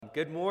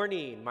Good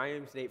morning. My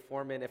name is Nate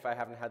Foreman, if I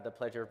haven't had the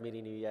pleasure of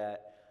meeting you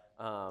yet.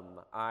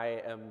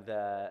 I am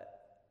the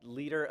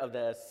leader of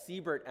the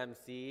Siebert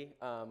MC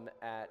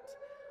at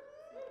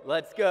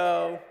Let's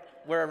Go.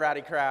 We're a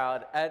rowdy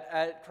crowd.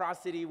 At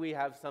Cross City, we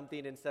have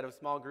something instead of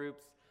small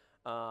groups,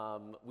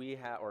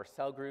 or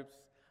cell groups.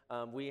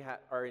 We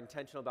are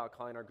intentional about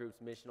calling our groups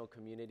missional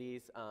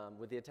communities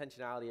with the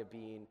intentionality of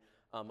being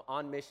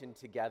on mission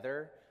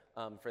together.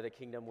 For the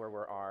kingdom where we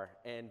are.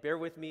 And bear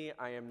with me,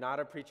 I am not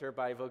a preacher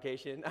by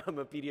vocation. I'm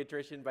a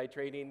pediatrician by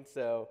training.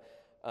 So,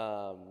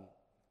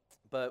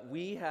 but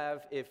we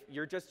have, if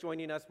you're just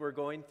joining us, we're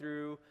going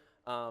through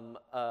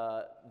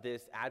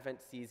this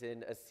Advent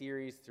season, a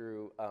series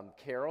through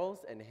carols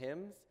and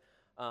hymns.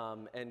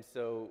 And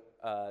so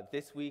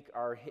this week,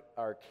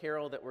 our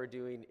carol that we're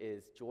doing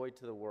is Joy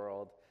to the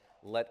World,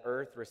 Let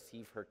Earth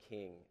Receive Her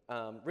King.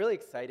 Really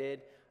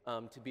excited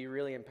to be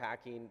really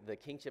unpacking the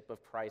kingship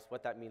of Christ,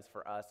 what that means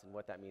for us and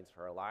what that means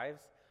for our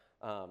lives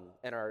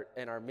and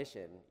our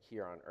mission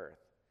here on earth.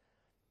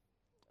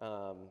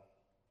 So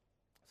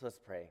let's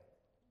pray.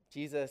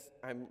 Jesus,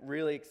 I'm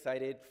really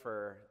excited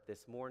for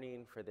this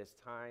morning, for this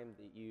time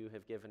that you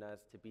have given us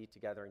to be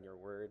together in your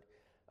word.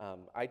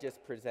 I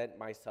just present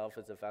myself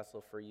as a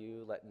vessel for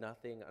you. Let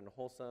nothing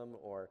unwholesome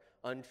or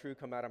untrue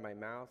come out of my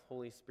mouth.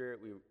 Holy Spirit,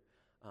 we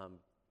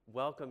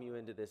welcome you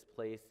into this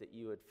place, that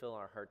you would fill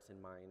our hearts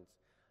and minds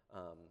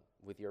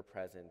with your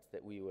presence,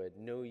 that we would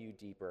know you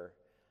deeper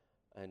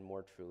and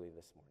more truly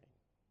this morning.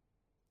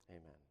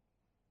 Amen.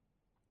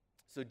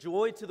 So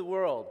Joy to the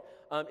World.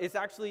 It's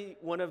actually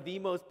one of the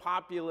most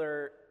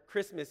popular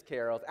Christmas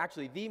carols,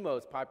 actually the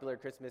most popular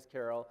Christmas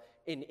carol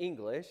in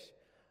English.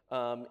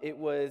 It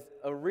was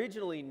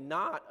originally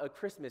not a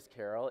Christmas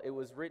carol. It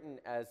was written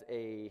as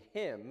a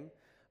hymn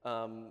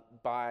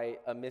by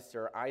a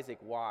Mr. Isaac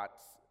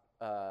Watts,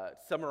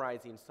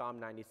 summarizing Psalm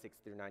 96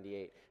 through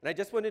 98. And I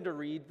just wanted to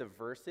read the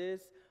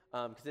verses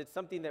because it's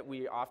something that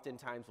we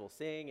oftentimes will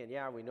sing, and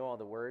yeah, we know all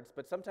the words,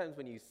 but sometimes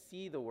when you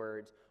see the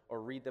words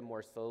or read them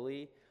more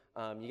slowly,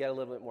 you get a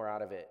little bit more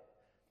out of it.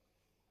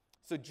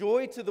 So,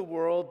 joy to the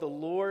world, the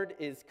Lord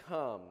is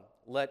come.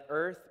 Let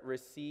earth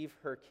receive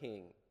her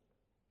King.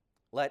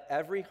 Let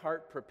every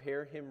heart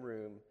prepare him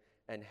room,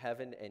 and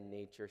heaven and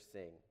nature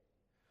sing.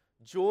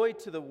 Joy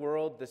to the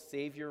world, the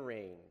Savior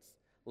reigns.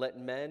 Let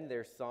men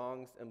their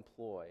songs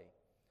employ,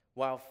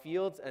 while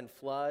fields and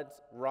floods,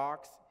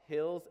 rocks,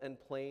 hills, and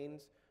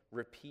plains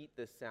repeat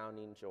the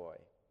sounding joy.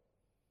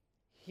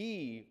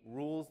 He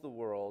rules the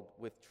world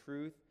with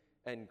truth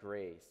and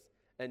grace,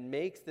 and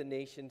makes the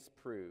nations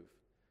prove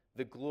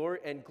the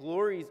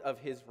glories of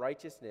his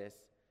righteousness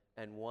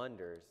and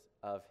wonders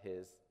of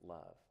his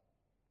love.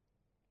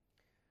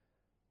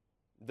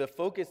 The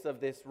focus of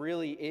this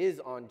really is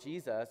on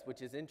Jesus,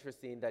 which is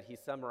interesting that he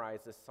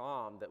summarized a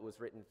psalm that was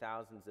written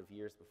thousands of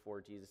years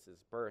before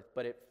Jesus' birth,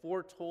 but it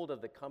foretold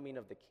of the coming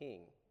of the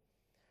King.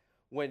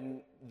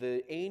 When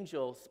the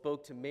angel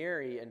spoke to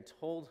Mary and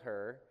told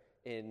her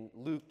in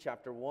Luke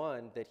chapter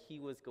 1 that she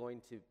was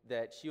going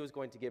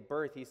to give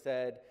birth, he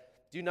said,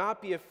 "Do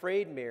not be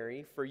afraid,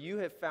 Mary, for you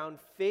have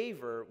found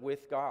favor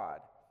with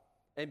God.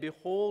 And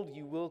behold,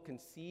 you will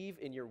conceive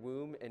in your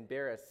womb and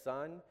bear a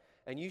son,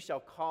 and you shall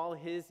call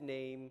his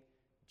name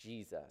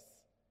Jesus.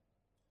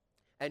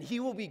 And he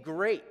will be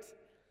great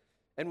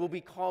and will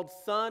be called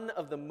Son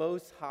of the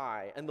Most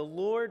High. And the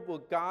Lord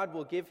God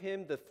will give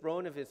him the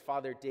throne of his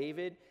father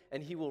David,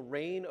 and he will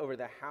reign over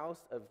the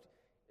house of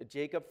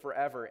Jacob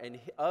forever. And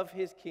of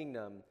his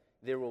kingdom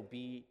there will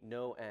be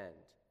no end."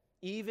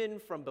 Even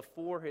from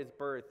before his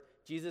birth,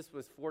 Jesus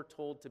was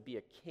foretold to be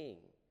a king.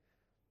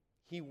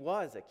 He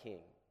was a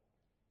king.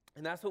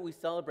 And that's what we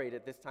celebrate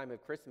at this time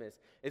of Christmas,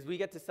 is we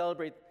get to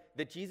celebrate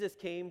that Jesus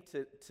came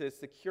to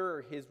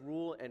secure his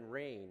rule and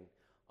reign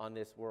on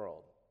this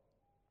world.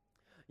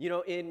 You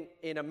know,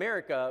 in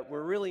America,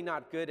 we're really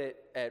not good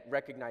at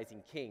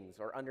recognizing kings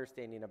or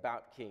understanding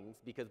about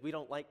kings because we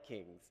don't like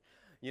kings.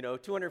 You know,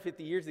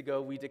 250 years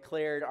ago, we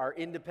declared our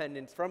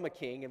independence from a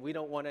king, and we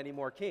don't want any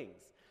more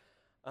kings.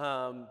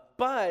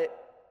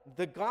 But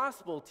the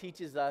gospel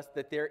teaches us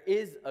that there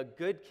is a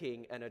good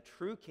king and a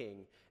true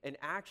king, and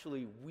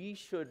actually we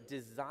should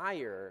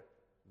desire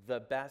the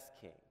best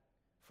king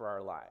for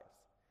our lives.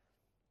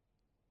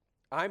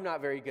 I'm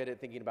not very good at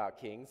thinking about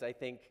kings. I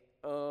think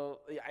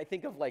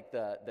of like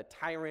the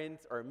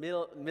tyrants or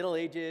Middle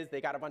Ages. They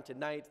got a bunch of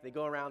knights. They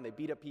go around, they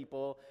beat up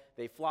people,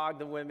 they flog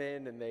the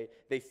women, and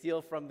they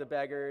steal from the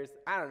beggars.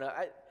 I don't know.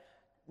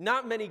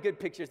 Not many good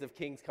pictures of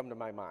kings come to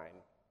my mind.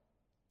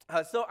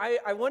 So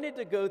I wanted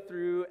to go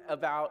through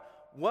about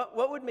what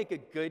would make a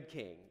good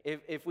king.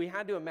 If we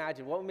had to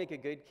imagine what would make a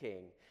good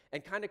king,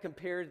 and kind of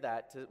compare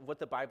that to what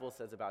the Bible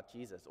says about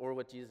Jesus or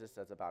what Jesus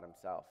says about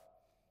himself.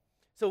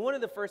 So one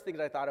of the first things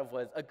I thought of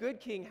was a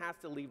good king has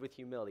to lead with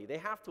humility. They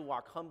have to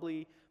walk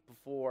humbly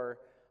before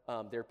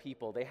their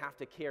people. They have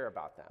to care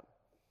about them.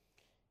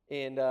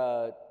 In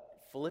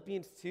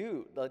Philippians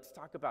 2, let's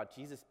talk about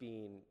Jesus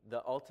being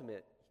the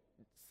ultimate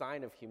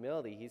sign of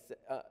humility.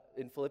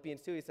 In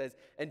Philippians 2, he says,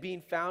 "And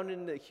being found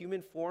in the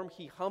human form,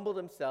 he humbled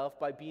himself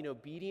by being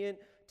obedient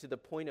to the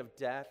point of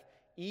death,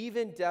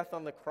 even death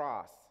on the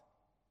cross.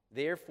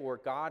 Therefore,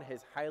 God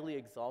has highly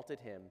exalted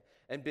him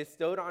and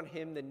bestowed on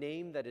him the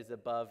name that is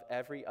above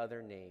every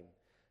other name,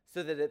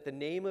 so that at the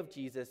name of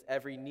Jesus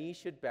every knee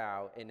should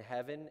bow in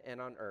heaven and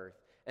on earth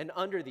and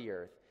under the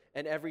earth,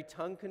 and every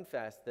tongue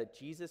confess that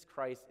Jesus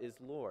Christ is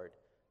Lord,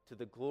 to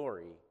the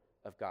glory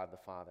of God the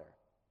Father.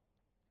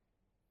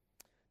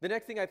 The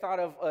next thing I thought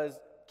of was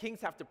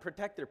kings have to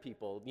protect their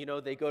people. You know,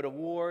 they go to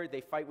war,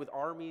 they fight with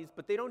armies,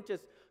 but they don't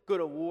just go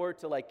to war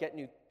to like get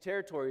new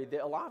territory.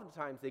 A lot of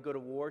times they go to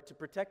war to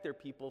protect their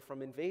people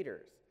from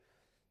invaders.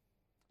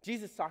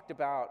 Jesus talked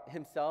about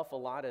himself a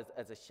lot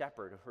as a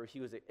shepherd, or he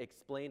was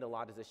explained a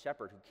lot as a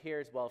shepherd who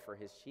cares well for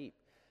his sheep.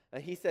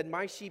 And he said,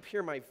 "My sheep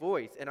hear my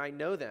voice, and I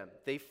know them.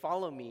 They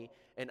follow me,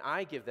 and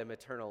I give them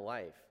eternal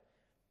life.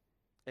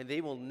 And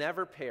they will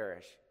never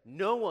perish.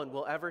 No one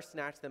will ever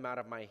snatch them out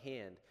of my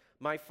hand.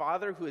 My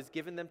Father who has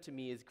given them to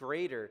me is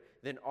greater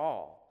than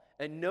all,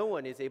 and no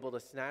one is able to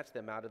snatch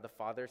them out of the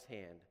Father's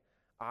hand.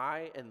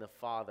 I and the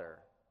Father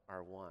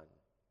are one."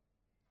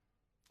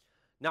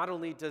 Not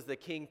only does the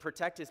king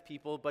protect his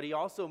people, but he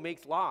also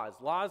makes laws.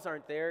 Laws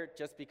aren't there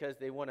just because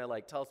they want to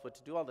like tell us what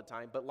to do all the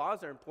time, but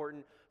laws are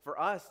important for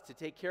us to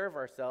take care of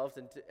ourselves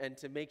and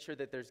to make sure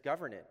that there's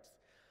governance.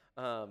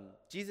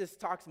 Jesus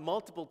talks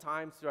multiple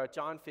times throughout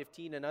John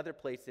 15 and other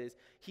places,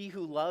 "He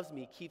who loves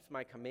me keeps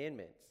my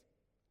commandments."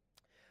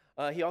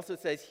 He also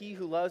says, "He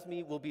who loves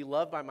me will be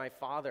loved by my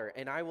Father,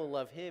 and I will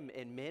love him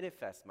and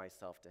manifest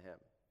myself to him."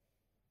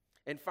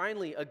 And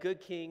finally, a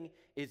good king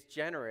is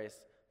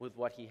generous with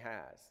what he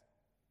has.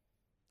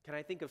 Can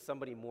I think of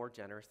somebody more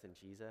generous than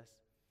Jesus?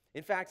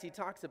 In fact, he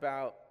talks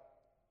about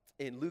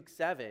in Luke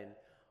 7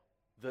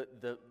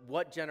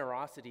 what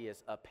generosity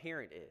as a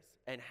parent is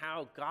and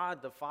how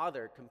God the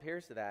Father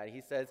compares to that. He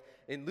says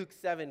in Luke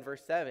 7,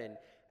 verse 7,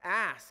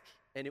 "Ask,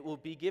 and it will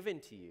be given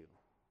to you.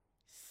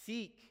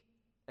 Seek,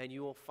 and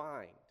you will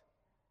find.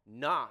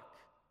 Knock,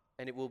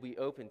 and it will be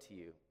open to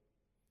you.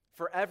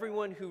 For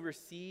everyone who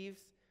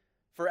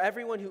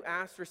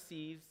asks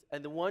receives,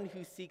 and the one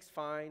who seeks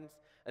finds,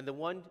 and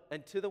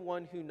to the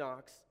one who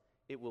knocks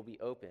it will be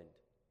opened.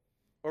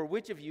 Or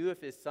which of you,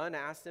 if his son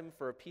asks him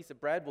for a piece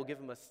of bread, will give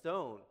him a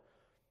stone?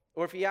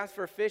 Or if he asks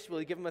for a fish, will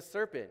he give him a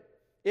serpent?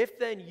 If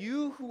then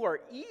you who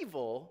are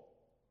evil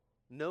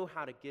know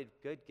how to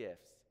give good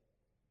gifts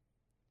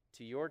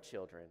to your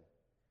children,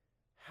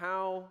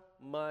 how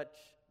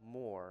much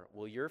more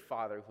will your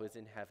Father who is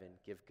in heaven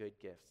give good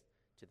gifts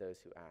to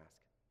those who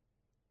ask?"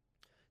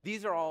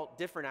 These are all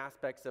different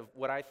aspects of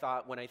what I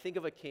thought when I think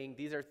of a king.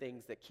 These are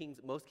things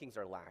that most kings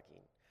are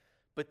lacking.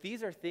 But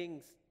these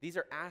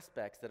are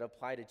aspects that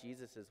apply to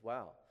Jesus as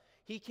well.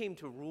 He came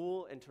to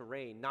rule and to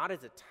reign, not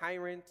as a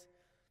tyrant,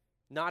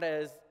 not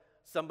as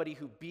somebody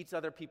who beats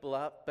other people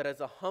up, but as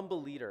a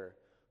humble leader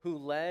who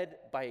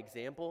led by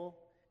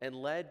example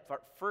and led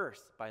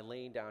first by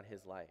laying down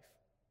his life.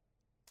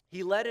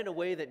 He led in a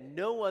way that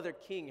no other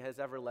king has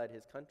ever led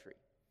his country.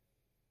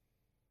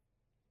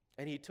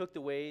 And he took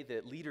the way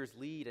that leaders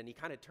lead, and he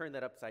kind of turned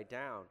that upside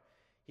down.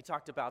 He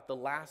talked about the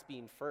last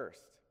being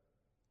first.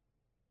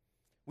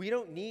 We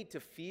don't need to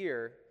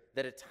fear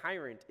that a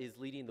tyrant is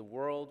leading the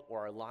world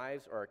or our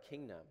lives or our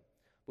kingdom,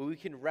 but we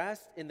can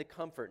rest in the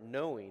comfort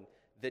knowing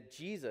that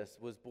Jesus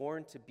was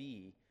born to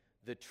be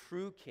the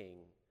true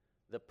king,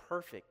 the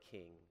perfect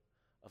king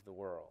of the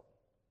world.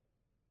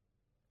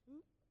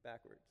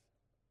 Backwards.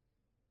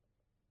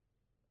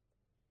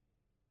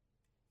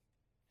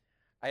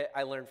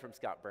 I learned from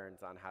Scott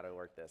Burns on how to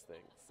work this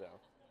thing, so.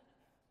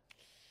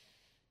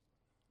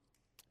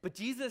 But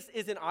Jesus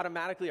isn't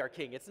automatically our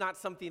king. It's not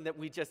something that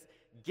we just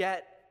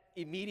get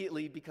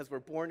immediately because we're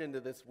born into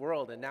this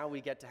world and now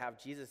we get to have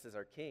Jesus as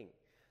our king.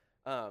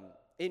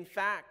 In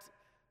fact,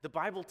 the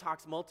Bible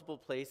talks multiple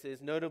places,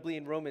 notably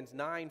in Romans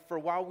 9, for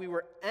while we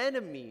were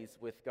enemies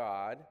with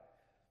God,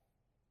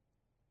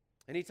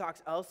 and he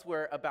talks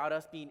elsewhere about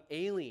us being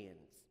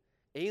aliens,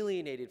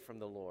 alienated from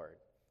the Lord.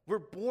 We're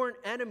born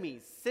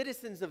enemies,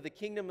 citizens of the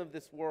kingdom of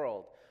this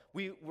world.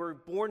 We were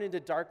born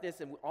into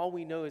darkness, and all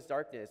we know is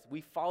darkness.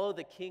 We follow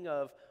the king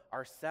of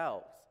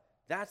ourselves.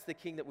 That's the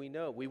king that we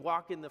know. We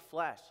walk in the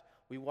flesh.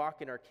 We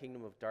walk in our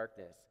kingdom of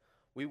darkness.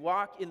 We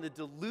walk in the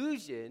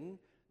delusion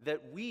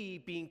that we,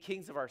 being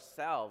kings of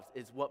ourselves,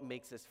 is what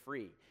makes us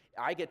free.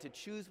 I get to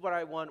choose what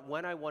I want,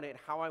 when I want it,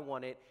 how I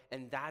want it,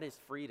 and that is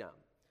freedom.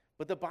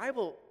 But the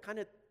Bible kind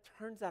of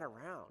turns that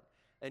around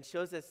and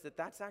shows us that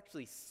that's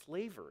actually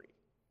slavery.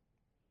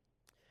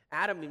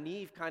 Adam and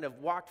Eve kind of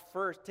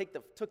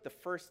took the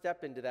first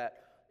step into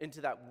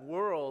that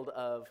world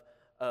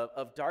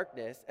of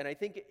darkness, and I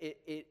think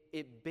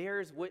it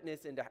bears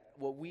witness into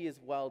what we as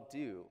well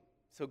do.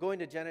 So going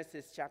to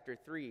Genesis chapter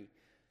 3.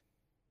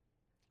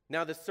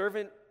 Now the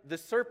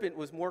serpent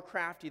was more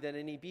crafty than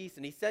any beast,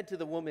 and he said to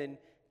the woman,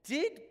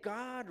 "Did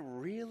God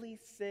really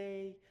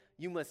say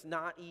you must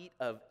not eat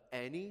of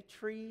any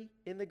tree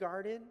in the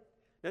garden?"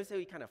 Notice how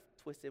he kind of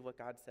twisted what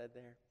God said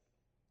there.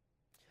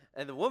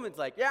 And the woman's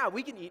like, "Yeah,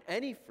 we can eat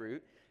any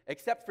fruit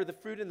except for the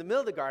fruit in the middle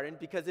of the garden,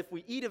 because if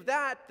we eat of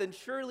that, then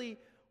surely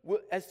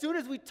as soon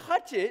as we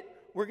touch it,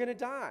 we're going to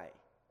die.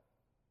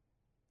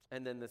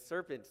 And then the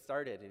serpent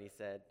started and he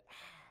said,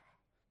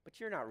 but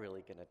you're not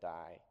really going to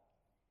die.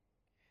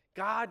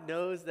 God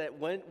knows that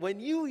when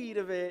you eat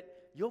of it,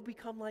 you'll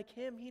become like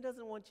him. He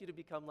doesn't want you to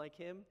become like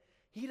him.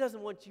 He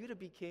doesn't want you to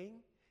be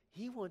king.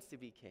 He wants to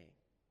be king.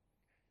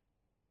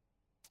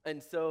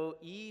 And so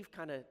Eve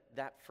kind of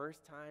that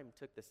first time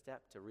took the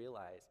step to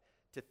realize,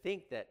 to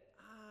think that,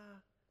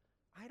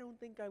 I don't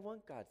think I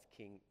want God's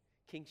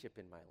kingship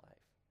in my life.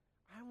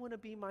 I want to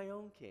be my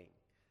own king.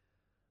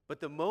 But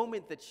the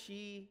moment that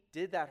she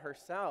did that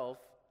herself,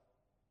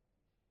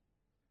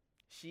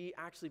 she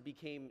actually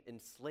became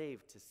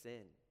enslaved to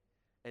sin,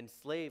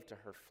 enslaved to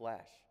her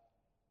flesh.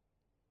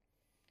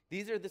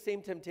 These are the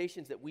same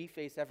temptations that we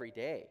face every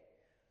day.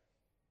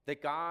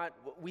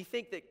 We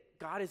think that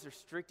God is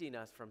restricting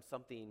us from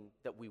something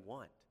that we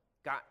want.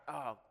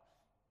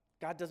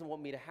 God doesn't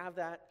want me to have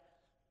that.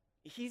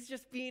 He's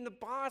just being the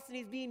boss and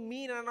he's being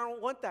mean and I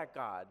don't want that,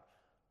 God.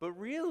 But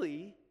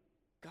really,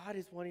 God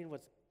is wanting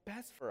what's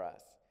best for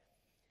us.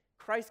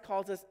 Christ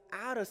calls us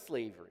out of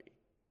slavery.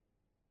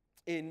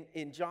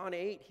 In John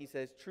 8, he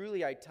says,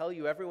 truly I tell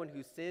you, everyone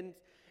who sins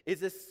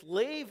is a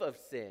slave of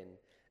sin.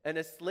 And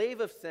a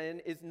slave of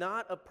sin is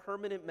not a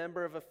permanent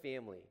member of a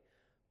family,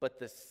 but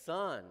the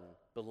Son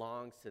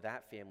belongs to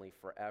that family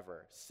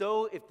forever.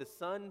 So if the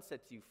Son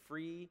sets you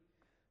free,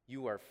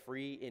 you are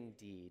free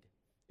indeed.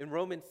 In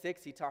Romans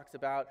 6, he talks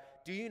about,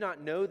 do you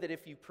not know that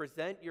if you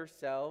present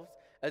yourselves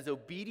as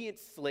obedient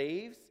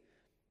slaves,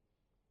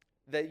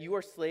 that you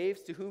are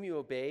slaves to whom you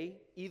obey,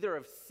 either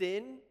of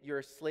sin, you're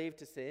a slave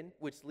to sin,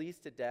 which leads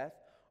to death,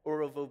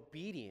 or of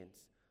obedience,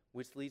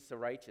 which leads to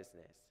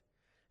righteousness.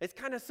 It's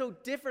kind of so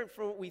different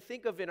from what we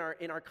think of in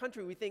our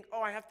country. We think,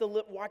 I have to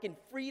walk in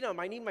freedom.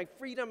 I need my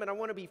freedom, and I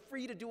want to be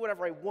free to do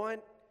whatever I want.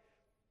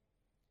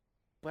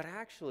 But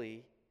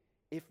actually,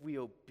 if we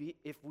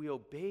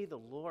obey the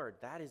Lord,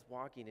 that is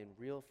walking in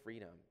real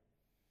freedom.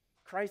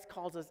 Christ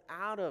calls us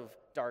out of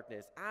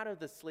darkness, out of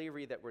the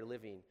slavery that we're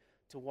living,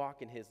 to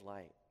walk in his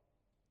light.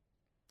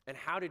 And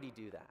how did he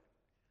do that?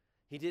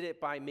 He did it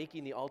by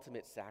making the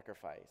ultimate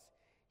sacrifice.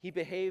 He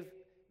behaved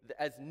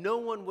as no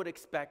one would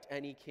expect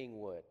any king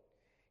would.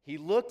 He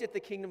looked at the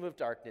kingdom of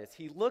darkness.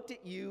 He looked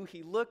at you.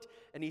 He looked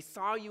and he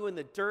saw you in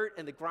the dirt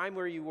and the grime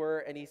where you were,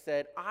 and he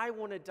said, I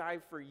want to die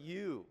for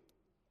you.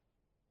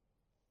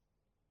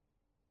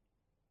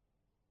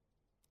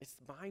 It's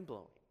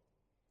mind-blowing.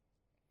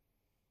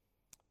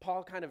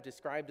 Paul kind of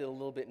described it a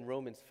little bit in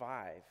Romans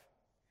 5.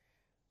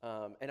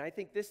 And I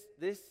think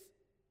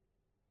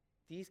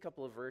these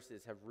couple of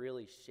verses have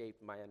really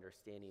shaped my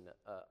understanding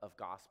of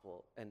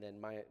gospel and then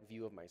my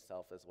view of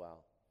myself as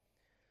well.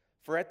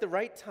 For at the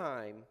right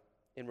time,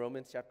 in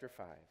Romans chapter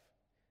 5,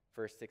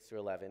 verse 6 through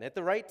 11, at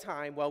the right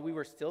time, while we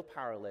were still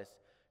powerless,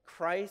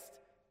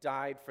 Christ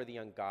died for the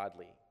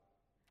ungodly.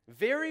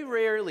 Very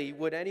rarely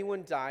would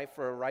anyone die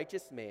for a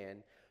righteous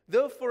man,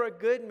 though for a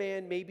good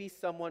man maybe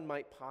someone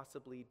might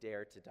possibly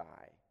dare to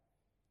die.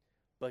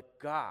 But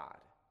God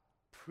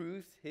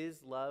proves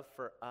his love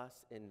for us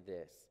in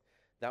this,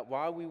 that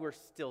while we were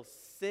still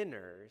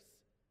sinners,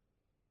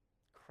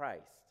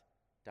 Christ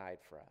died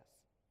for us.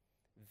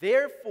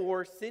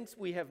 Therefore, since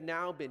we have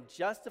now been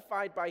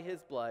justified by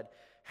his blood,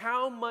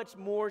 how much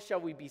more shall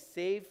we be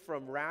saved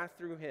from wrath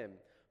through him?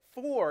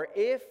 For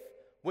if,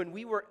 when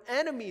we were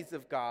enemies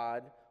of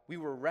God, we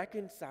were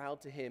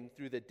reconciled to him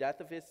through the death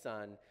of his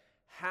Son,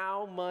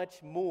 how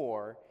much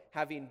more,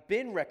 having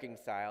been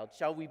reconciled,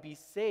 shall we be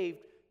saved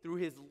through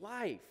his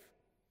life?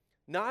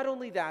 Not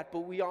only that,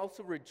 but we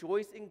also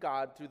rejoice in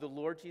God through the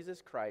Lord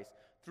Jesus Christ,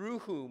 through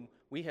whom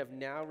we have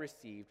now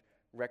received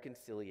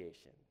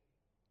reconciliation.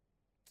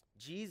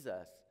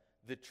 Jesus,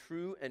 the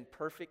true and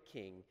perfect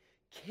King,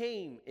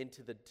 came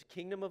into the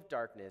kingdom of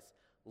darkness,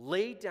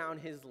 laid down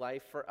his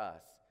life for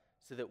us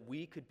so that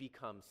we could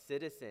become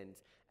citizens,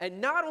 and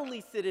not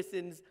only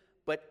citizens,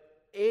 but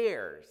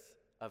heirs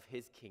of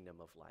his kingdom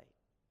of light.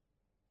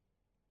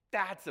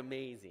 That's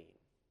amazing.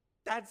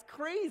 That's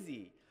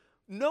crazy.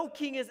 No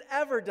king has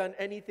ever done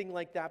anything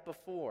like that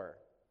before.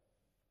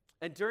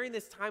 And during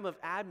this time of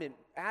Advent,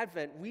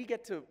 we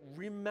get to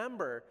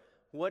remember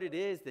what it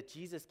is that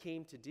Jesus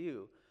came to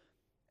do.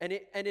 And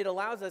it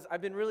allows us,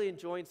 I've been really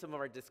enjoying some of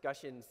our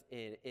discussions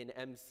in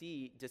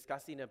MC,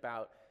 discussing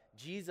about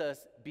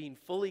Jesus being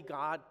fully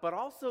God, but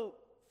also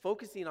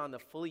focusing on the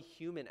fully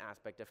human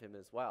aspect of him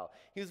as well.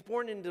 He was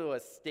born into a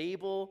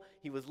stable.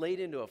 He was laid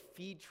into a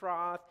feed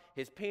trough.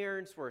 His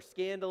parents were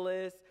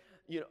scandalous.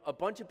 A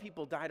bunch of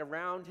people died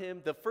around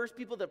him. The first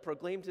people that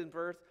proclaimed his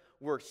birth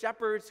were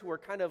shepherds who were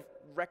kind of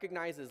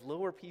recognized as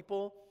lower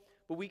people.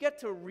 But we get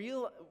to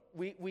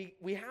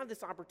we have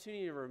this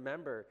opportunity to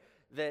remember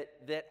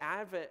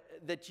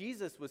that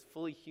Jesus was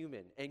fully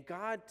human, and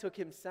God took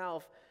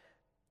himself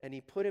and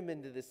he put him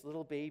into this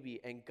little baby,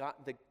 and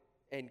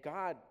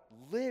God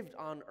lived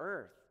on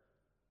earth.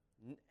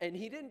 And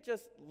he didn't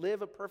just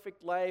live a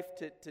perfect life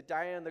to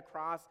die on the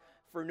cross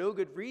for no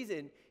good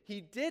reason.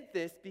 He did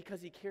this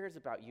because he cares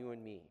about you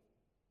and me.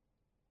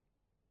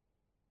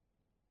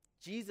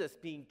 Jesus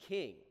being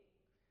king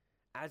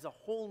adds a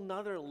whole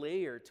nother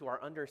layer to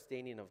our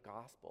understanding of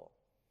gospel.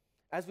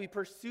 As we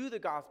pursue the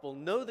gospel,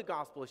 know the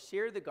gospel,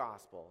 share the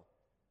gospel,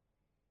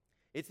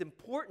 it's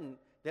important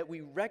that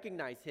we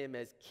recognize him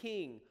as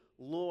King,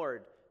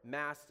 Lord,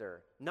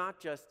 Master, not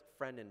just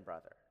friend and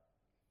brother.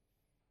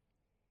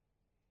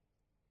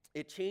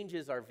 It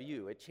changes our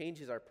view. It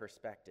changes our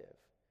perspective.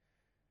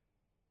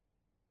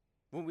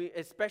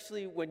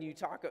 Especially when you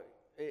talk,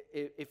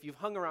 if you've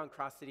hung around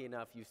Cross City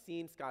enough, you've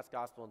seen Scott's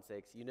Gospel in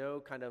 6, you know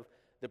kind of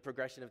the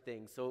progression of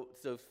things. So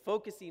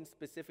focusing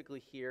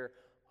specifically here,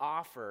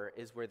 offer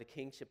is where the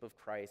kingship of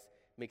Christ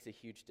makes a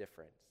huge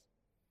difference.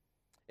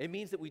 It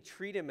means that we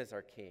treat him as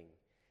our king.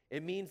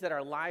 It means that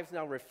our lives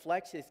now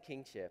reflect his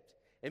kingship.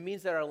 It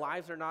means that our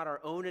lives are not our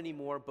own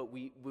anymore, but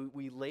we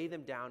lay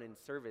them down in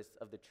service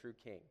of the true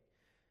king.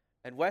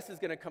 And Wes is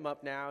going to come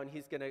up now, and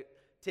he's going to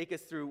take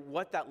us through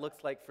what that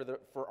looks like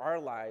for our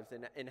lives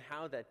and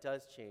how that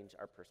does change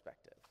our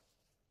perspective.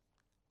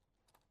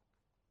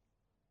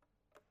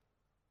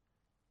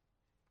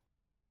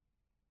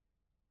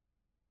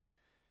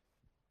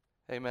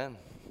 Amen.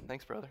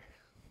 Thanks, brother.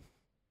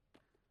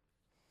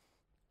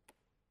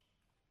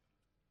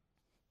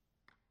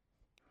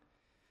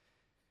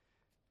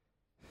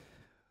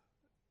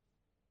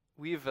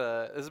 This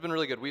has been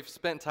really good. We've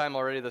spent time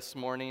already this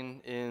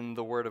morning in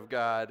the Word of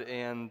God,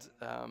 and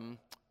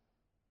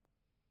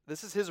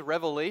this is his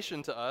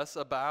revelation to us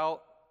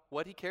about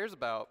what he cares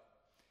about.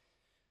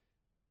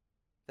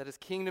 That his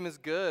kingdom is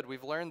good.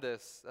 We've learned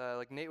this.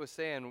 Like Nate was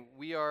saying,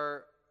 we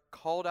are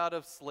called out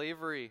of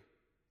slavery,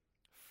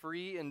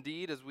 free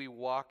indeed as we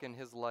walk in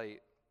his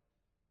light.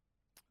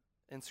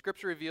 And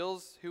Scripture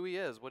reveals who he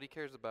is, what he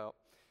cares about.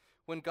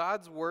 When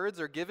God's words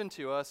are given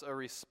to us, a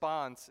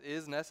response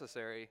is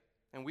necessary.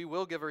 And we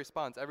will give a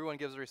response. Everyone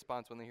gives a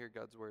response when they hear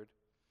God's word.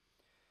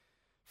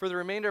 For the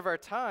remainder of our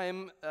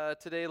time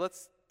today,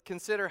 let's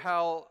consider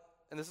how,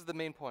 and this is the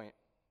main point.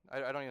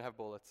 I don't even have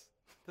bullets.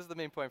 This is the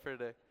main point for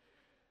today.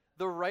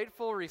 The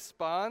rightful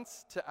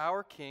response to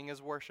our King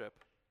is worship.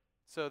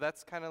 So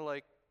that's kind of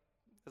like,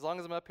 as long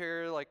as I'm up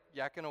here like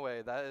yakking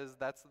away,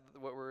 that's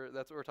what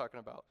we're talking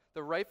about.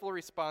 The rightful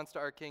response to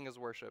our King is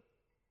worship.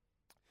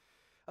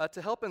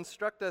 To help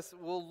instruct us,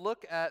 we'll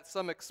look at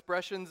some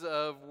expressions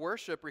of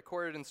worship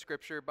recorded in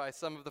Scripture by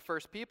some of the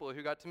first people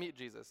who got to meet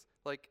Jesus,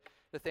 like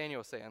Nathaniel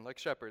was saying, like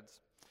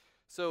shepherds.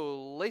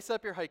 So lace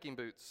up your hiking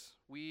boots.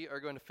 We are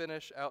going to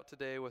finish out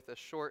today with a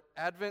short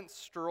Advent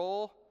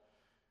stroll,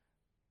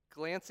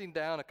 glancing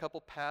down a couple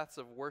paths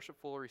of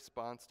worshipful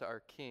response to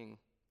our King,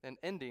 and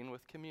ending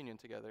with communion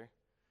together.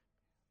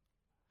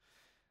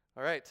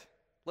 All right.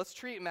 Let's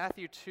treat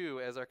Matthew 2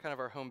 as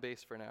our home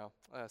base for now.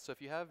 So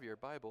if you have your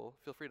Bible,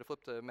 feel free to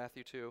flip to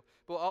Matthew 2.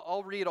 But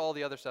I'll read all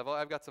the other stuff.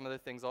 I've got some other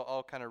things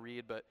I'll kind of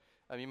read, but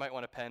you might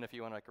want a pen if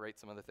you want to write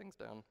some other things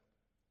down.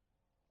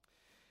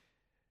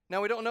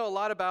 Now, we don't know a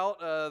lot about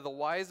the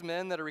wise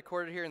men that are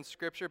recorded here in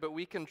Scripture, but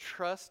we can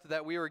trust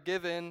that we were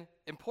given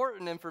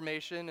important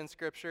information in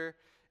Scripture,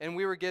 and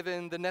we were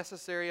given the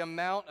necessary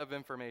amount of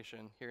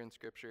information here in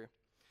Scripture.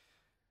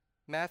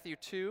 Matthew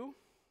 2.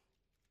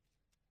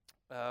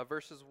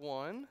 Verses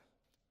 1.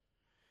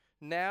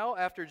 Now,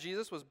 after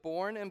Jesus was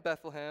born in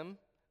Bethlehem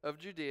of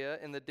Judea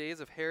in the days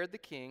of Herod the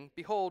king,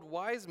 behold,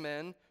 wise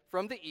men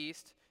from the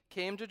east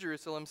came to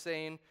Jerusalem,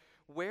 saying,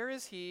 "Where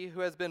is he who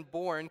has been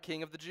born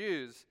King of the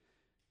Jews?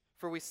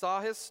 For we saw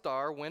his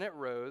star when it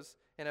rose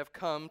and have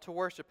come to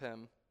worship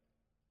him."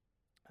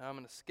 I'm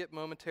going to skip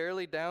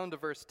momentarily down to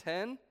verse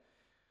 10.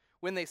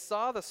 When they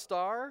saw the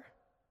star,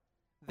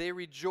 they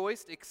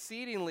rejoiced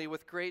exceedingly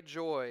with great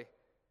joy.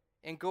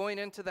 And going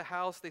into the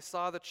house, they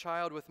saw the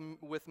child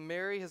with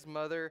Mary, his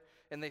mother,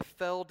 and they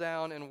fell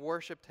down and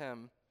worshipped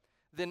him.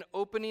 Then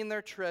opening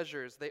their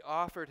treasures, they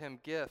offered him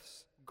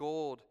gifts,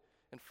 gold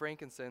and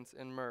frankincense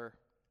and myrrh.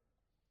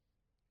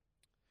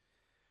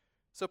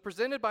 So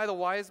presented by the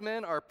wise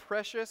men are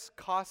precious,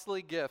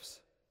 costly gifts,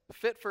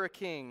 fit for a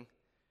king,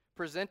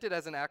 presented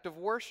as an act of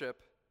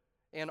worship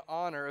and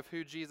honor of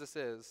who Jesus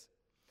is.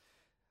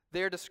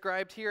 They are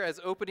described here as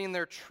opening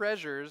their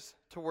treasures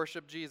to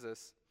worship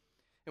Jesus.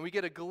 And we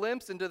get a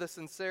glimpse into the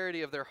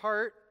sincerity of their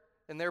heart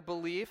and their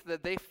belief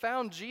that they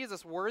found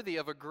Jesus worthy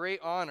of a great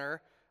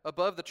honor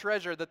above the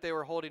treasure that they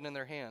were holding in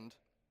their hand.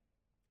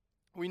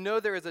 We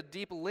know there is a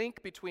deep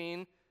link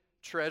between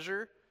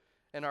treasure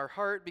and our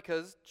heart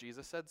because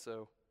Jesus said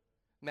so.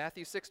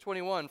 Matthew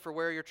 6:21, "For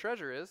where your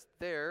treasure is,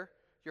 there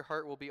your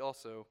heart will be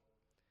also."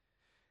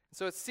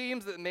 So it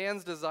seems that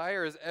man's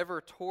desire is ever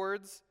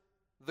towards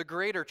the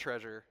greater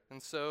treasure,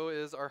 and so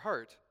is our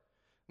heart.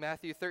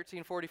 Matthew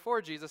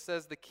 13:44, Jesus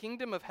says, "The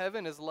kingdom of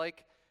heaven is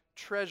like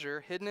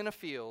treasure hidden in a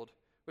field,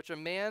 which a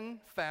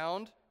man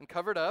found and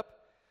covered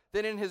up.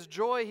 Then in his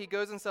joy, he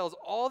goes and sells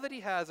all that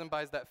he has and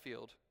buys that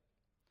field."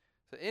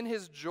 So in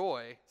his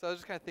joy, so I was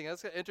just kind of thinking,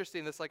 that's kind of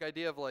interesting, this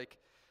idea of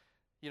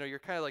you're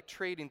kind of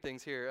trading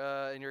things here,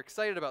 and you're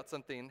excited about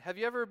something. Have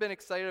you ever been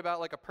excited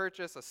about a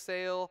purchase, a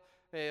sale,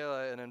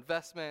 an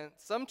investment,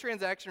 some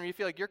transaction where you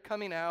feel like you're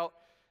coming out,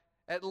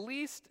 at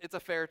least it's a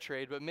fair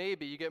trade, but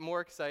maybe you get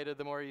more excited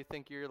the more you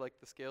think the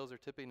scales are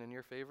tipping in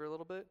your favor a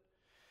little bit?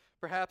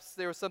 Perhaps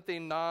there was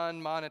something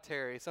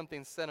non-monetary,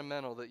 something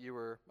sentimental that you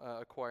were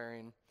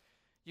acquiring.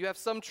 You have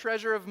some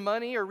treasure of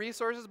money or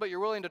resources, but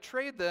you're willing to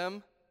trade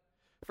them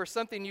for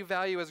something you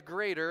value as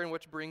greater and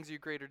which brings you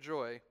greater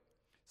joy.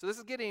 So this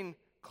is getting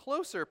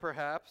closer,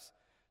 perhaps,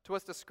 to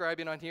what's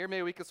describing on here.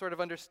 Maybe we could sort of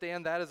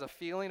understand that as a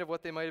feeling of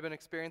what they might have been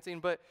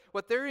experiencing. But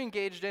what they're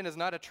engaged in is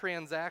not a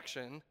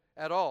transaction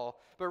at all,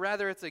 but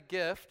rather it's a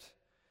gift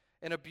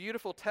and a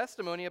beautiful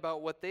testimony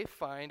about what they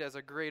find as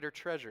a greater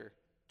treasure,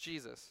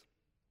 Jesus.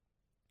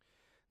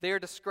 They are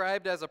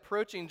described as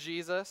approaching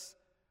Jesus,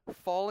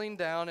 falling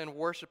down and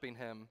worshiping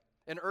him.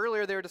 And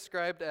earlier they were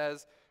described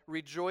as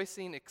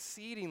rejoicing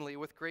exceedingly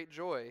with great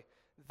joy.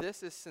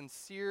 This is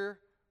sincere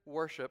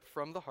worship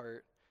from the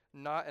heart,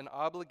 not an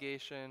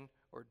obligation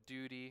or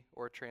duty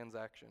or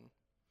transaction.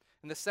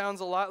 And this sounds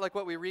a lot like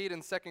what we read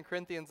in 2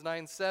 Corinthians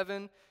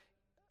 9:7.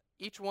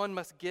 Each one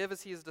must give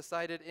as he has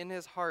decided in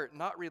his heart,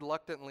 not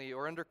reluctantly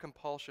or under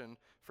compulsion,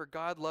 for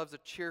God loves a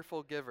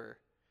cheerful giver.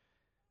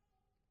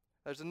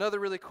 There's another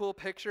really cool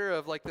picture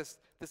of like this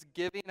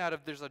giving out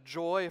of, there's a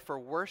joy for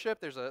worship,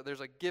 there's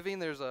a giving,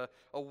 there's a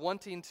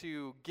wanting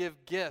to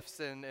give gifts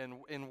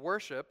in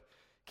worship.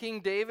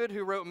 King David,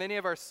 who wrote many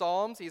of our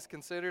Psalms, he's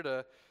considered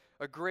a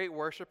great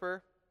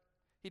worshiper.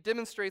 He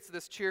demonstrates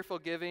this cheerful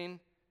giving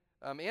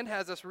and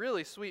has this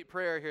really sweet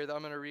prayer here that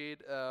I'm going to read.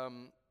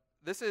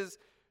 This is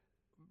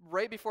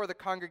right before the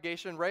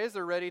congregation, right as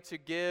they're ready to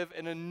give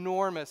an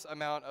enormous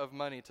amount of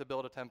money to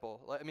build a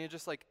temple. I mean,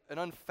 just like an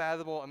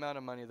unfathomable amount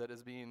of money that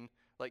is being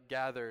like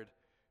gathered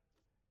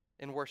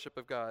in worship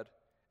of God.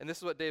 And this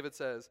is what David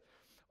says.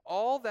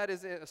 All that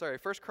is in, 1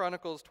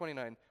 Chronicles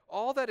 29,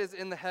 all that is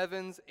in the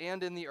heavens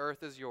and in the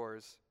earth is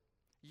yours.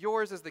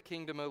 Yours is the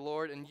kingdom, O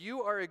Lord, and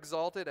you are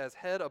exalted as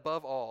head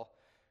above all.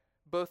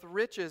 Both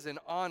riches and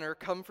honor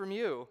come from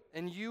you,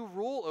 and you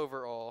rule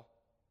over all.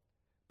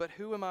 But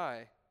who am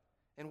I,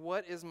 and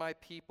what is my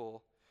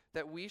people,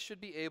 that we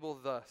should be able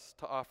thus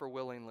to offer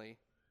willingly?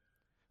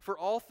 For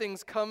all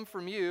things come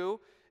from you,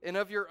 and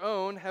of your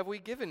own have we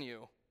given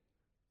you.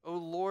 O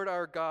Lord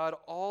our God,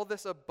 all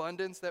this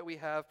abundance that we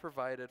have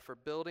provided for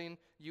building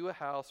you a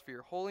house for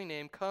your holy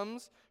name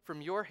comes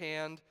from your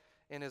hand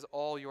and is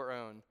all your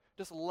own.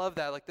 Just love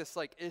that. Like this,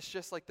 like it's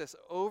just like this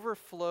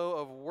overflow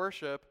of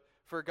worship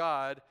for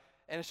God.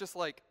 And it's just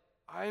like,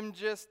 I'm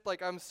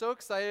so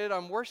excited.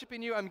 I'm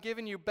worshiping you. I'm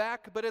giving you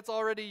back, but it's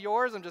already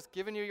yours. I'm just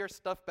giving you your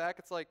stuff back.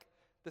 It's like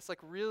this, like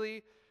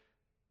really,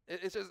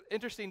 it's just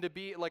interesting to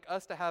be like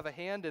us to have a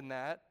hand in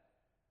that.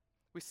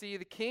 We see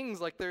the kings,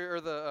 like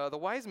the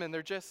wise men,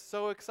 they're just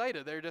so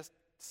excited. They're just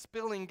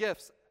spilling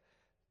gifts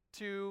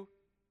to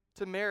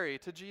Mary,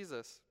 to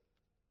Jesus.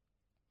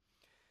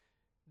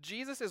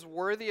 Jesus is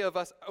worthy of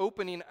us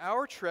opening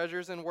our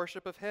treasures in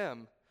worship of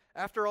him.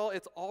 After all,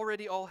 it's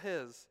already all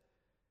his.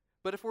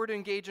 But if we're to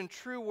engage in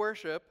true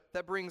worship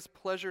that brings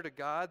pleasure to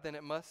God, then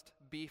it must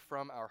be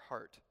from our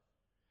heart.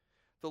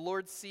 The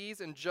Lord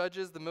sees and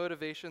judges the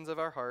motivations of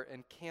our heart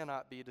and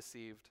cannot be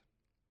deceived.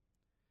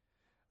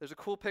 There's a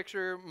cool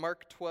picture,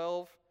 Mark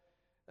 12.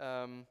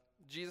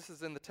 Jesus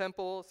is in the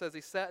temple. It says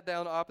he sat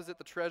down opposite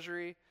the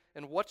treasury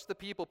and watched the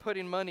people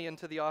putting money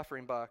into the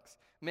offering box.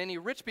 Many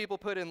rich people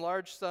put in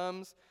large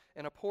sums,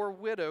 and a poor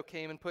widow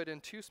came and put in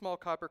 2 small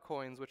copper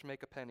coins, which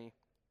make a penny.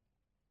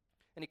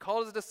 And he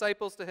called his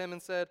disciples to him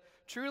and said,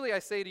 "Truly I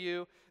say to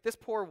you, this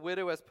poor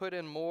widow has put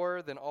in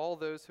more than all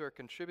those who are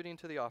contributing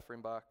to the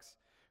offering box.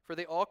 For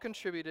they all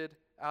contributed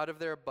out of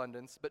their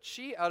abundance, but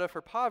she out of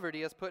her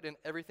poverty has put in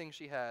everything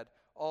she had,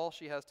 all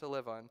she has to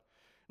live on."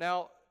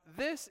 Now,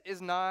 this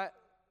is not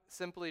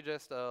simply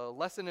just a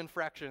lesson in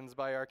fractions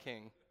by our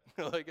king.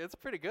 Like, it's a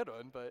pretty good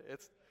one, but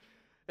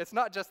it's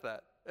not just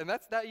that. And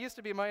that used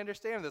to be my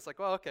understanding of this. Like,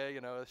 well, okay,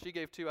 she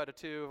gave 2 out of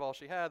 2 of all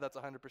she had. That's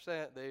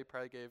 100%. They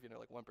probably gave,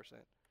 like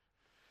 1%.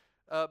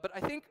 But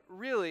I think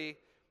really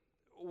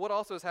what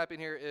also is happening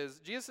here is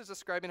Jesus is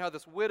describing how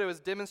this widow is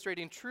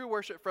demonstrating true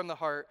worship from the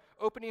heart,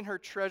 opening her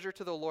treasure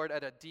to the Lord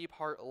at a deep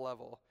heart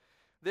level.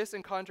 This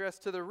in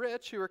contrast to the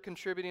rich who are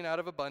contributing out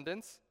of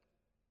abundance,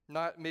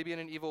 not maybe in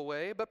an evil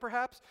way, but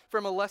perhaps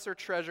from a lesser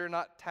treasure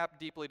not tapped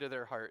deeply to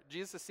their heart.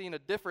 Jesus is seeing a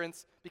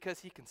difference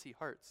because he can see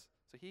hearts.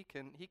 So he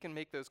can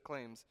make those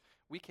claims.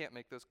 We can't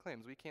make those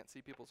claims. We can't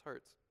see people's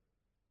hearts.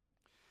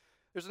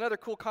 There's another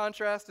cool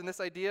contrast in this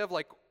idea of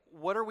like,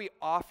 what are we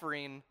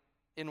offering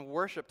in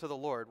worship to the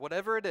Lord?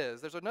 Whatever it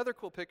is. There's another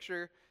cool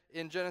picture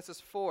in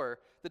Genesis 4,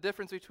 the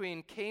difference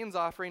between Cain's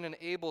offering and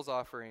Abel's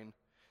offering.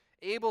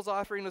 Abel's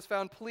offering was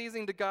found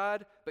pleasing to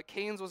God, but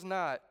Cain's was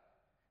not.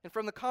 And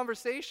from the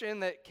conversation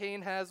that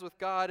Cain has with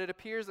God, it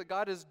appears that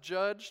God is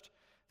judged.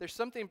 There's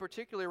something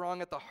particularly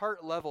wrong at the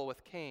heart level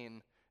with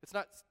Cain. It's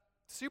not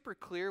super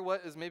clear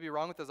what is maybe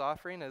wrong with his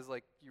offering as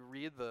like you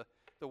read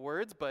the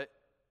words, but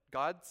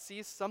God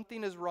sees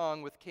something is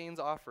wrong with Cain's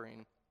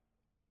offering.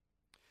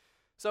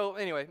 So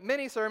anyway,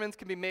 many sermons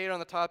can be made on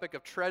the topic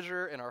of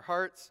treasure in our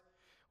hearts.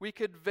 We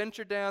could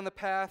venture down the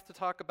path to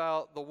talk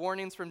about the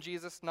warnings from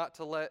Jesus not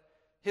to let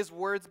his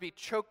words be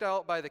choked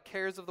out by the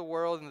cares of the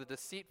world and the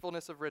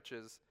deceitfulness of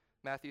riches,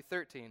 Matthew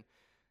 13.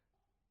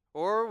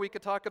 Or we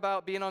could talk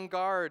about being on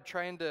guard,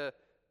 trying to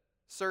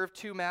serve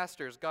two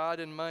masters, God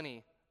and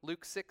money,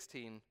 Luke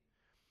 16. We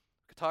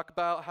could talk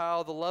about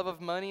how the love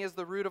of money is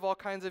the root of all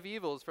kinds of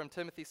evils from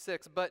Timothy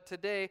 6. But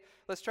today,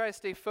 let's try to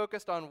stay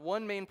focused on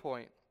one main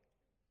point.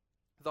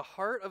 The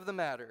heart of the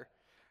matter,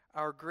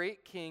 our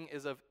great King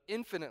is of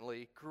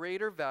infinitely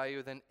greater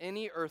value than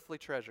any earthly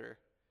treasure.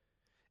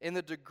 And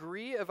the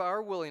degree of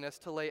our willingness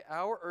to lay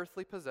our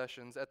earthly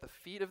possessions at the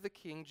feet of the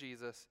King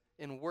Jesus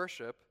in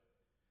worship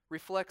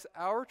reflects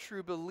our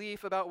true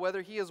belief about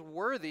whether he is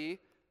worthy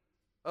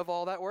of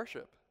all that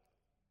worship.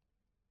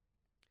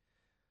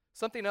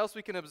 Something else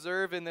we can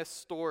observe in this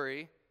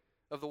story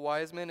of the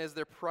wise men is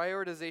their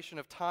prioritization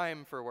of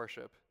time for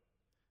worship.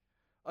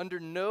 Under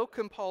no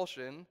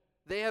compulsion,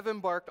 they have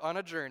embarked on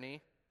a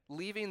journey,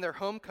 leaving their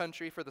home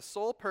country for the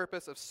sole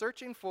purpose of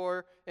searching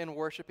for and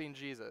worshiping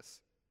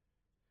Jesus.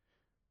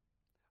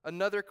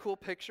 Another cool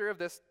picture of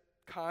this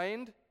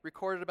kind,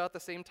 recorded about the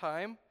same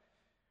time,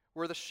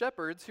 were the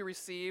shepherds who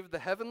received the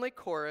heavenly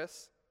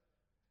chorus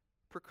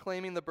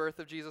proclaiming the birth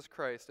of Jesus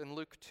Christ. And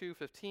Luke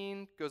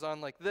 2:15 goes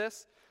on like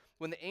this: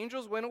 When the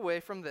angels went away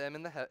from them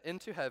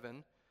into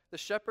heaven, the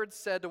shepherds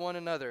said to one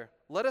another,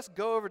 "Let us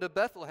go over to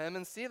Bethlehem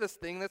and see this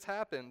thing that's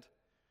happened,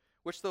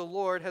 which the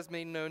Lord has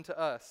made known to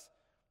us."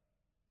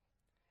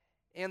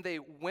 And they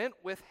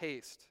went with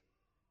haste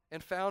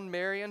and found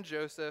Mary and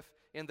Joseph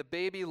and the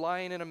baby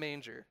lying in a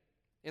manger.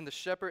 And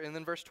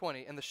then verse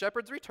 20, and the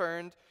shepherds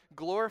returned,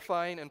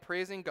 glorifying and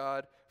praising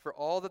God for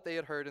all that they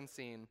had heard and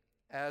seen,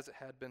 as it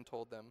had been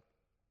told them.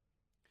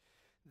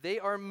 They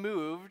are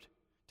moved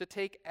to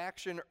take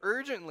action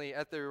urgently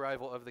at the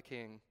arrival of the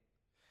King.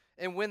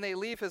 And when they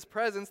leave his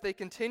presence, they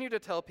continue to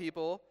tell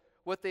people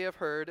what they have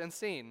heard and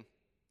seen.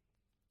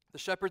 The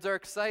shepherds are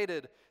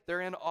excited, they're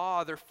in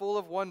awe, they're full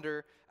of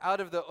wonder. Out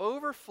of the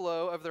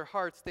overflow of their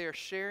hearts, they are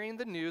sharing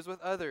the news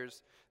with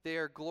others. They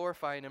are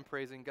glorifying and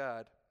praising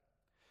God.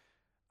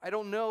 I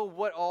don't know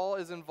what all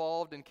is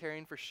involved in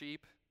caring for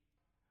sheep,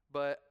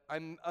 but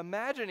I'm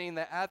imagining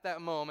that at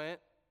that moment,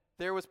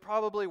 there was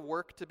probably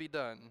work to be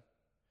done.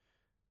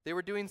 They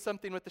were doing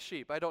something with the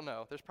sheep. I don't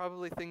know. There's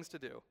probably things to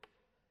do.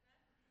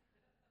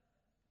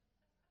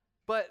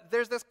 But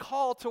there's this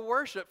call to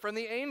worship from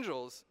the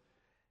angels.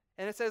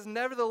 And it says,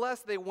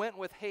 nevertheless, they went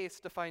with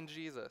haste to find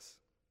Jesus.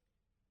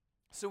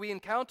 So we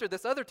encountered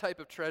this other type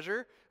of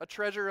treasure, a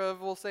treasure of,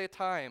 we'll say,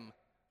 time.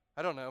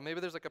 I don't know. Maybe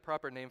there's like a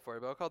proper name for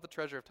it, but I'll call it the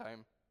treasure of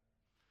time.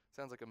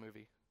 Sounds like a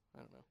movie. I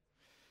don't know.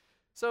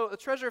 So the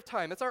treasure of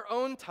time. It's our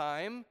own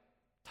time,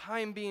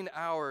 time being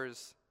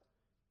ours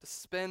to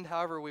spend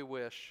however we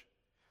wish.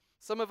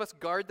 Some of us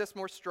guard this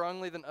more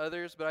strongly than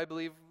others, but I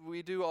believe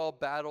we do all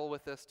battle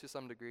with this to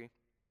some degree.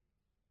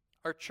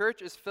 Our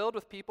church is filled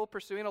with people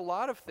pursuing a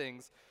lot of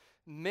things.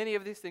 Many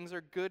of these things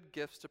are good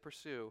gifts to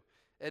pursue.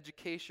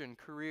 Education,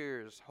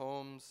 careers,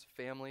 homes,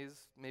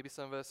 families, maybe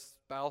some of us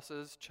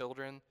spouses,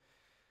 children.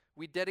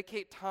 We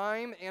dedicate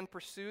time and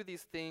pursue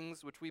these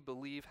things which we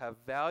believe have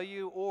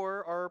value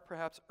or are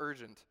perhaps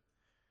urgent.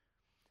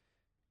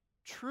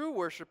 True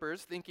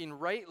worshipers, thinking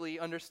rightly,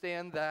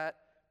 understand that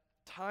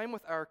time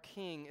with our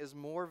King is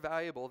more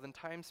valuable than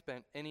time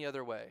spent any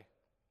other way.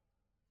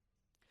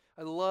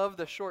 I love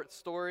the short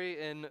story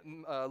in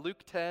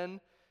Luke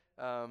 10.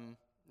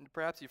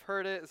 Perhaps you've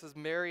heard it. This is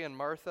Mary and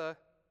Martha.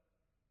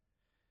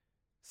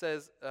 It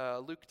says,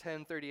 Luke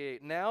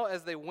 10:38, now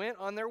as they went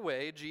on their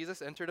way,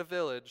 Jesus entered a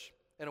village,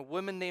 and a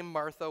woman named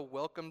Martha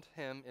welcomed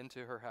him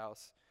into her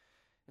house.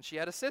 And she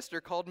had a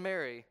sister called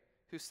Mary,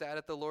 who sat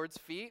at the Lord's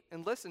feet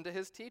and listened to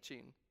his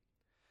teaching.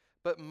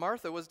 But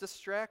Martha was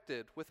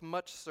distracted with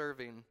much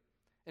serving.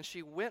 And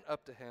she went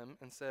up to him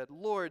and said,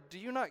 Lord, do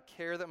you not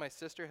care that my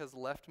sister has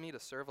left me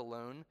to serve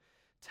alone?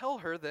 Tell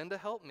her then to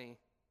help me.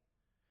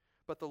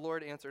 But the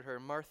Lord answered her,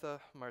 Martha,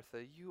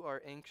 Martha, you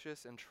are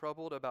anxious and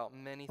troubled about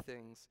many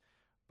things,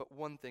 but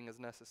one thing is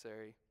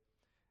necessary.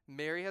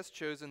 Mary has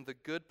chosen the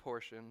good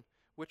portion,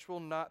 which will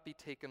not be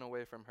taken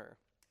away from her.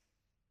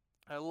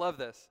 I love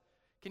this.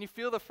 Can you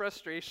feel the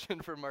frustration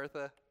for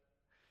Martha?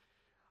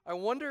 I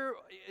wonder,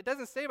 it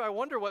doesn't say, but I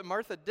wonder what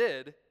Martha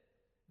did.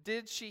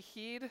 Did she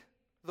heed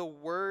the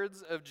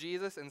words of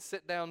Jesus and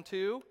sit down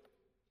too?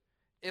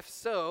 If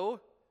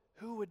so,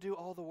 who would do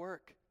all the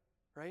work,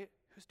 right?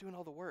 Who's doing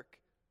all the work?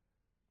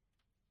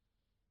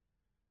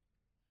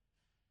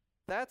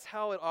 That's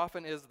how it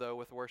often is, though,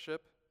 with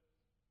worship.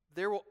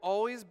 There will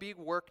always be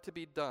work to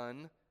be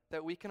done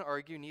that we can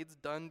argue needs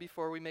done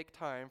before we make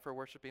time for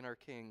worshiping our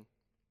King.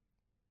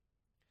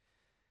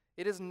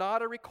 It is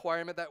not a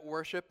requirement that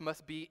worship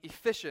must be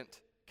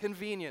efficient,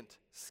 convenient,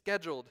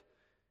 scheduled.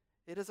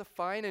 It is a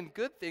fine and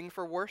good thing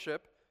for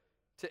worship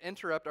to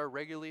interrupt our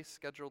regularly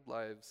scheduled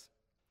lives.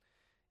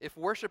 If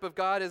worship of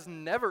God is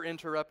never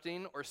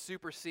interrupting or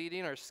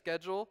superseding our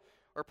schedule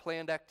or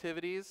planned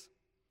activities,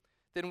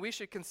 then we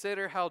should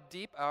consider how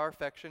deep our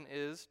affection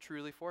is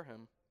truly for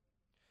him.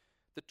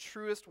 The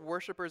truest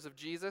worshipers of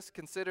Jesus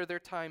consider their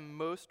time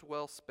most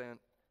well spent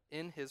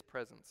in his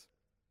presence.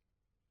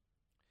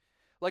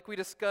 Like we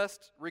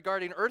discussed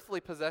regarding earthly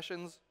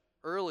possessions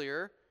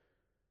earlier,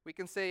 we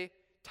can say,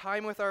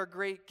 time with our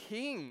great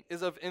King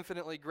is of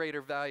infinitely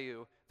greater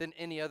value than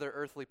any other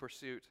earthly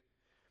pursuit.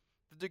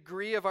 The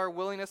degree of our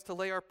willingness to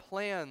lay our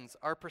plans,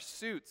 our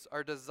pursuits,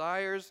 our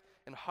desires,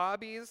 and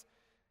hobbies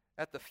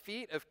at the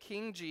feet of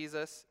King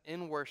Jesus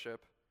in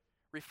worship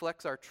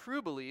reflects our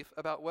true belief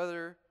about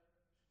whether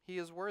he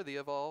is worthy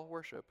of all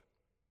worship.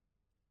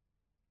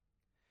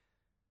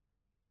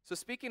 So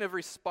speaking of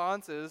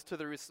responses to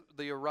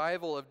the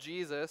arrival of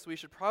Jesus, we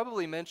should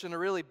probably mention a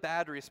really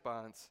bad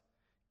response.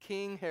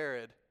 King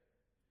Herod.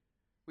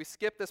 We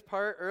skipped this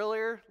part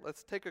earlier.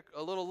 Let's take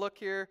a little look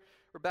here.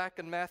 We're back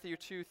in Matthew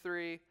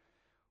 2:3.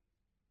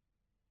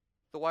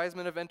 The wise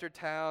men have entered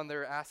town.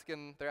 They're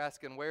asking,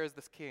 where is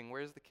this king?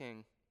 Where is the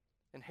king?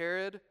 And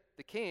Herod,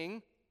 the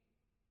king,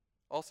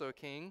 also a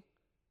king,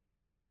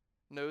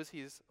 knows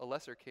he's a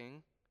lesser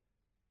king,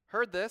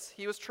 heard this,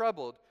 he was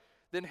troubled.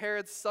 Then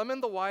Herod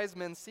summoned the wise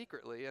men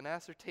secretly and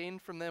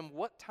ascertained from them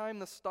what time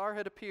the star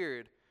had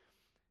appeared.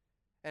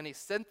 And he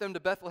sent them to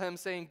Bethlehem,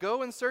 saying,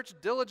 "Go and search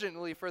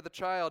diligently for the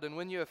child, and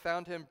when you have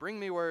found him, bring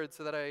me word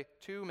so that I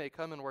too may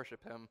come and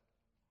worship him."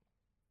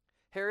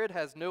 Herod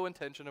has no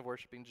intention of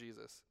worshiping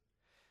Jesus.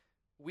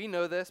 We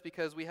know this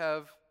because we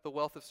have the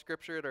wealth of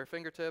Scripture at our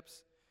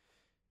fingertips.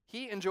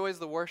 He enjoys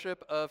the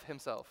worship of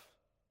himself.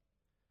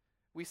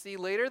 We see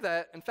later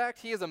that, in fact,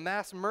 he is a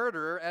mass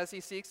murderer as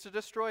he seeks to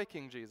destroy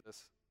King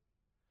Jesus,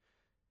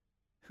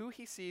 who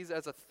he sees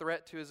as a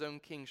threat to his own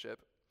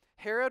kingship.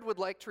 Herod would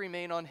like to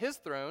remain on his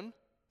throne,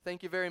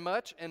 thank you very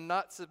much, and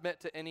not submit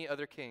to any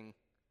other king.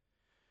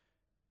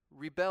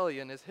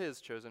 Rebellion is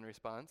his chosen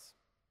response.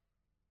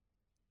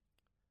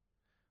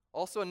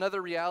 Also,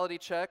 another reality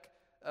check.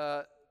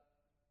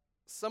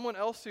 Someone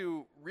else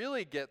who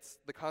really gets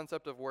the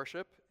concept of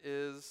worship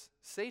is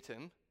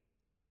Satan.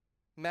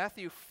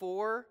 Matthew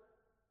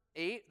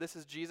 4:8, this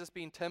is Jesus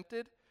being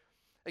tempted.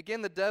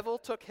 Again, the devil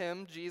took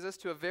him, Jesus,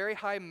 to a very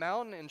high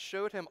mountain and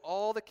showed him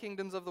all the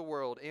kingdoms of the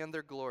world and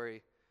their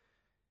glory.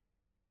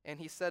 And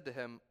he said to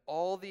him,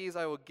 "All these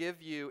I will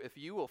give you if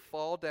you will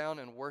fall down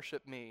and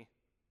worship me."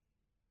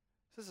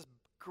 This is a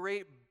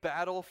great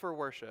battle for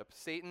worship.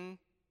 Satan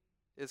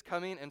is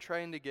coming and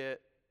trying to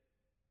get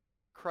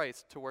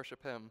Christ to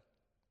worship him.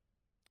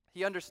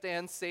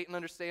 Satan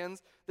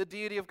understands the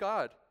deity of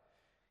God.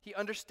 He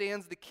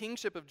understands the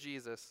kingship of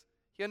Jesus.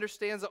 He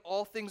understands that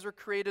all things were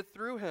created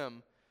through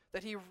him,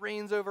 that he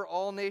reigns over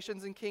all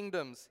nations and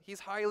kingdoms.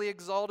 He's highly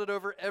exalted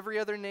over every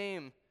other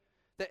name,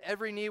 that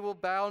every knee will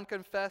bow and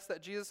confess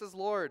that Jesus is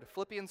Lord.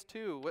 Philippians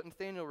 2, what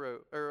Nathaniel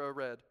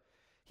read.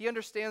 He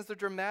understands the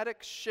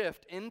dramatic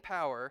shift in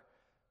power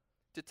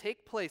to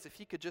take place if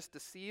he could just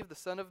deceive the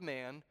Son of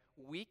Man,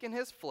 weaken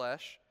his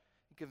flesh,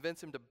 and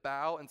convince him to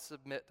bow and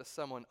submit to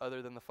someone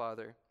other than the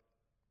Father.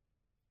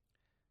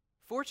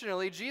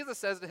 Fortunately, Jesus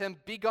says to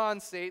him, "Begone,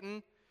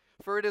 Satan,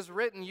 for it is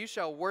written, you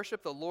shall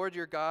worship the Lord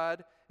your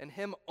God, and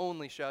him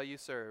only shall you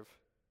serve."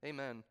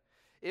 Amen.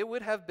 It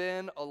would have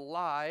been a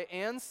lie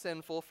and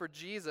sinful for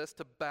Jesus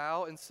to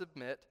bow and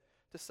submit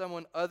to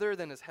someone other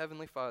than his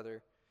heavenly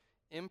Father.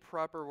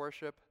 Improper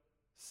worship,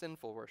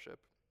 sinful worship.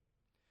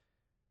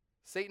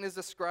 Satan is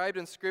described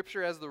in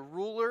Scripture as the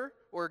ruler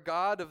or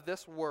god of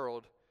this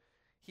world.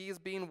 He is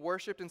being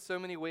worshipped in so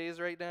many ways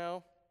right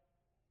now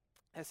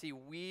as he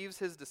weaves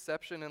his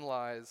deception and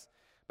lies.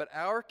 But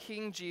our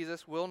King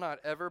Jesus will not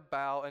ever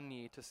bow a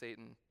knee to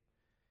Satan.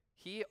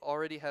 He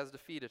already has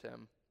defeated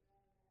him.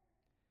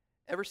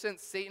 Ever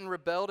since Satan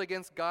rebelled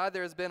against God,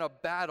 there has been a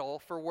battle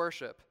for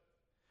worship.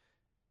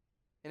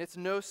 And it's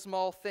no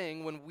small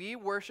thing. When we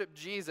worship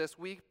Jesus,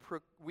 we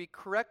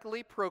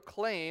correctly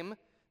proclaim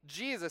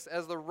Jesus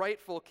as the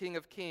rightful King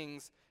of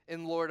Kings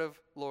and Lord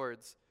of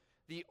Lords,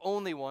 the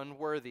only one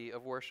worthy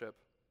of worship.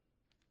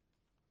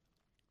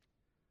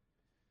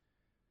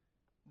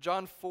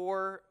 John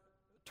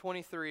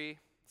 4:23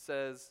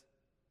 says,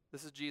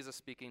 this is Jesus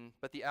speaking,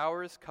 "But the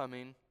hour is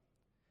coming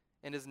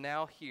and is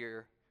now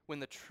here when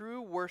the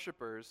true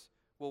worshipers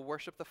will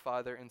worship the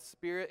Father in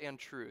spirit and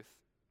truth.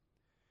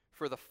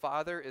 For the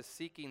Father is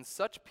seeking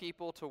such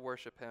people to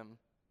worship him.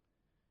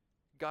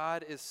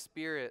 God is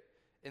spirit,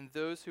 and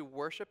those who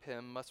worship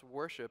him must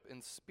worship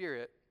in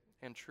spirit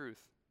and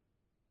truth."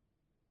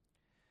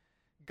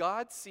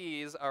 God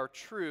sees our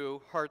true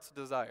heart's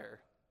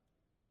desire.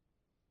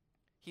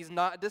 He's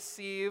not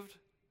deceived,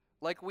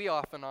 like we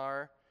often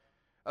are,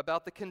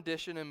 about the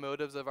condition and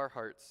motives of our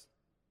hearts.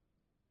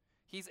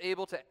 He's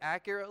able to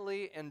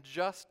accurately and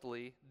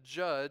justly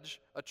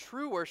judge a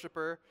true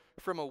worshiper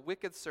from a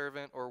wicked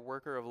servant or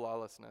worker of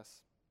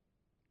lawlessness.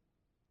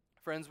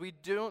 Friends, we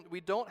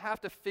don't have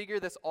to figure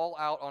this all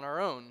out on our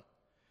own.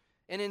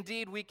 And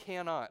indeed, we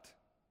cannot.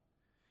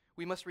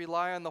 We must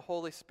rely on the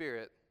Holy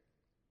Spirit.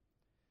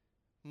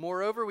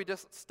 Moreover, we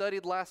just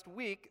studied last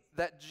week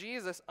that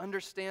Jesus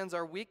understands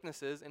our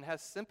weaknesses and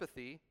has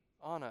sympathy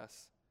on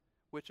us,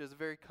 which is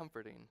very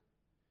comforting.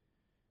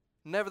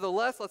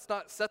 Nevertheless, let's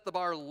not set the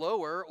bar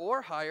lower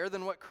or higher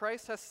than what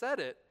Christ has set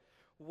it.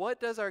 What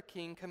does our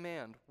King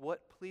command?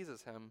 What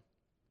pleases him?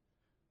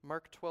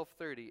 Mark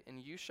 12:30,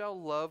 "And you shall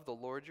love the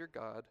Lord your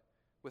God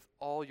with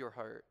all your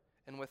heart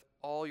and with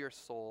all your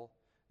soul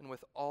and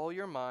with all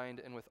your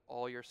mind and with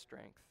all your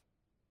strength.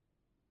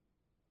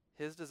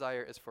 His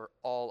desire is for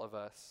all of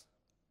us.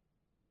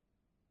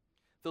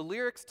 The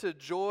lyrics to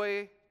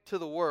Joy to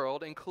the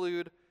World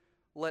include,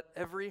 "Let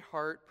every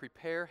heart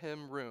prepare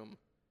him room."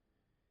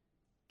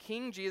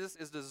 King Jesus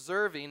is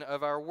deserving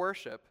of our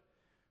worship.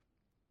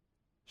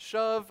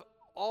 Shove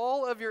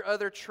all of your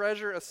other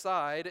treasure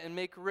aside and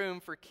make room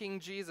for King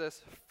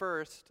Jesus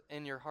first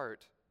in your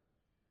heart.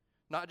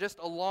 Not just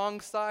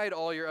alongside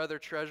all your other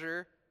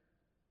treasure,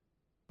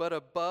 but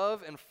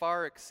above and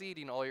far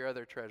exceeding all your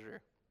other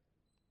treasure.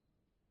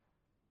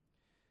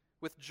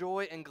 With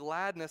joy and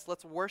gladness,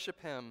 let's worship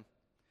him.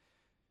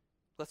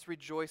 Let's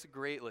rejoice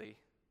greatly.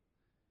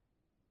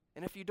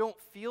 And if you don't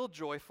feel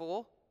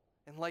joyful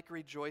and like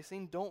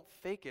rejoicing, don't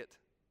fake it.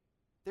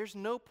 There's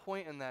no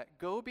point in that.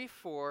 Go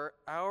before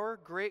our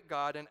great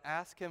God and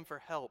ask him for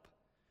help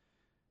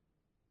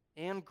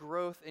and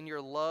growth in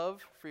your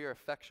love for your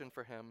affection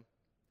for him,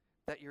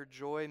 that your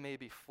joy may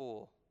be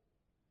full.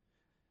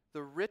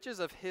 The riches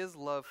of his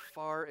love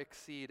far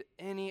exceed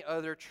any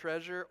other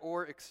treasure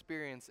or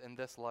experience in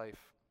this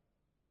life.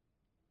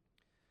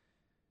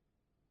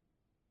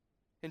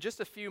 In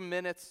just a few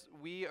minutes,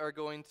 we are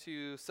going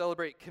to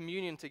celebrate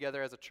communion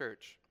together as a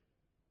church.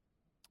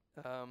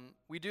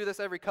 We do this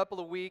every couple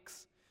of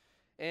weeks,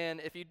 and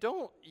if you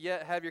don't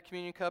yet have your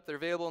communion cup, they're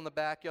available in the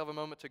back. You'll have a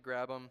moment to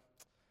grab them.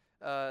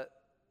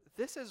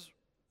 This is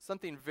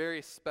something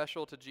very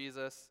special to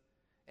Jesus,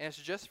 and it's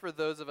just for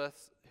those of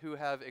us who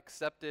have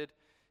accepted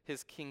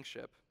his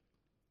kingship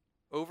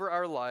over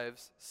our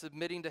lives,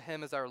 submitting to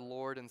him as our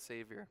Lord and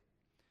Savior.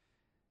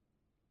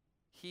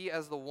 He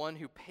as the one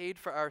who paid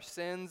for our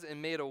sins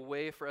and made a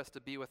way for us to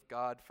be with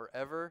God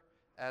forever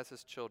as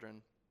his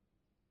children.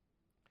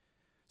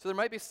 So there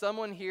might be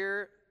someone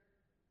here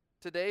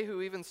today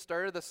who even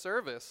started the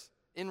service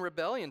in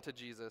rebellion to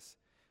Jesus,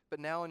 but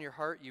now in your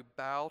heart you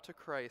bow to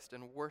Christ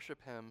and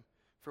worship him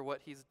for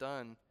what he's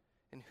done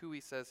and who he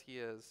says he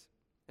is.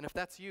 And if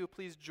that's you,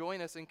 please join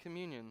us in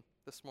communion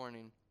this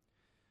morning.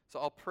 So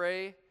I'll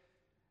pray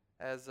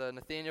as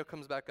Nathaniel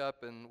comes back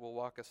up and will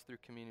walk us through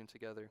communion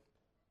together.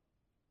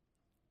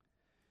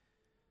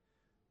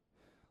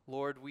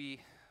 Lord,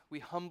 we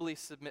humbly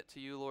submit to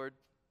you, Lord.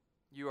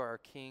 You are our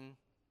King.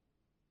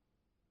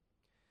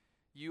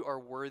 You are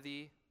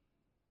worthy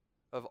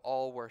of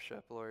all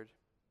worship, Lord.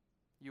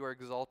 You are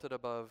exalted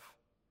above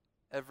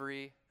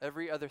every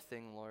other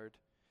thing, Lord.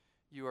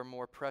 You are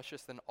more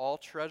precious than all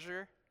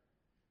treasure,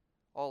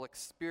 all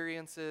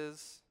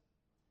experiences.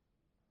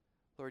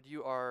 Lord,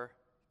 you are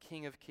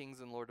King of kings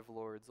and Lord of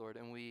lords, Lord,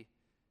 and we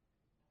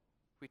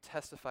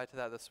testify to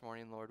that this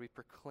morning, Lord. We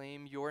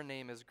proclaim your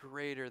name is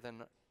greater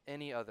than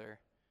any other.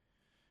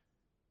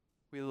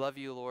 We love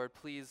you, Lord.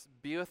 Please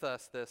be with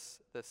us this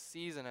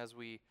season as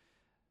we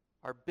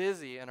are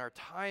busy and our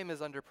time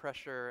is under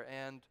pressure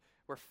and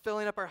we're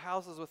filling up our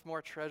houses with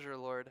more treasure,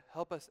 Lord.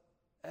 Help us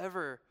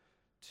ever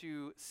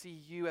to see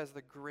you as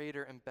the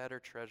greater and better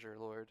treasure,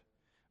 Lord.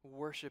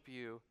 Worship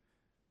you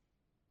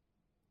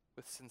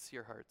with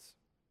sincere hearts.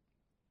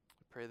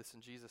 We pray this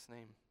in Jesus'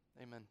 name.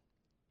 Amen.